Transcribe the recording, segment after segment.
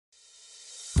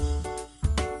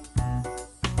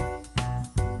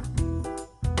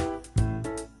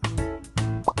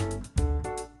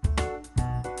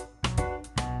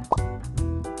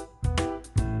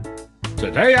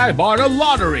Today I bought a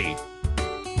lottery.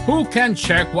 Who can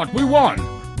check what we won?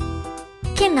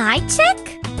 Can I check?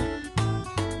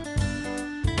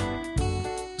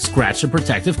 Scratch the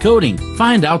protective coating.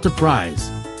 Find out the prize.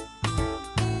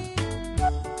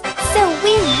 So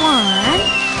we won.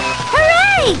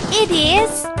 Hooray! It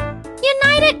is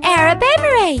United Arab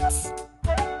Emirates.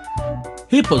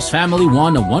 Hippo's family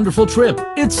won a wonderful trip.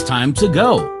 It's time to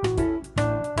go.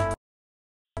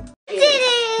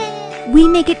 We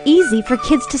make it easy for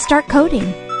kids to start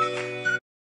coding.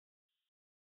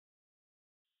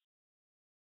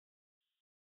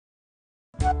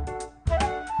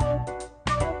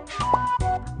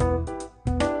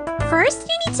 First,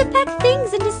 you need to pack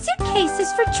things into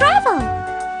suitcases for travel.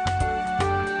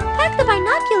 Pack the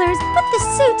binoculars, put the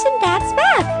suit in Dad's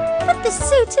bag. Put the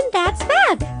suit in Dad's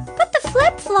bag. Put the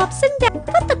flip-flops in Dad.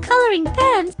 Put the coloring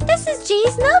pens. This is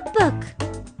G's notebook.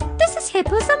 This is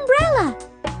Hippo's umbrella.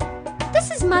 This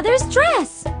is Mother's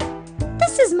dress.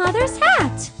 This is Mother's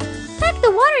hat. Pack the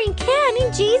watering can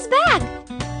in G's bag.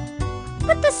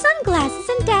 Put the sunglasses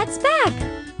in Dad's bag.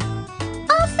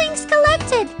 All things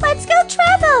collected. Let's go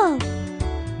travel!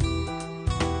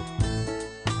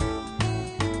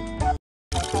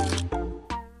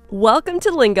 Welcome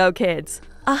to Lingo Kids,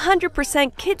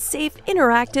 100% kid-safe,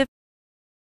 interactive,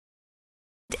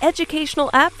 educational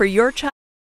app for your child.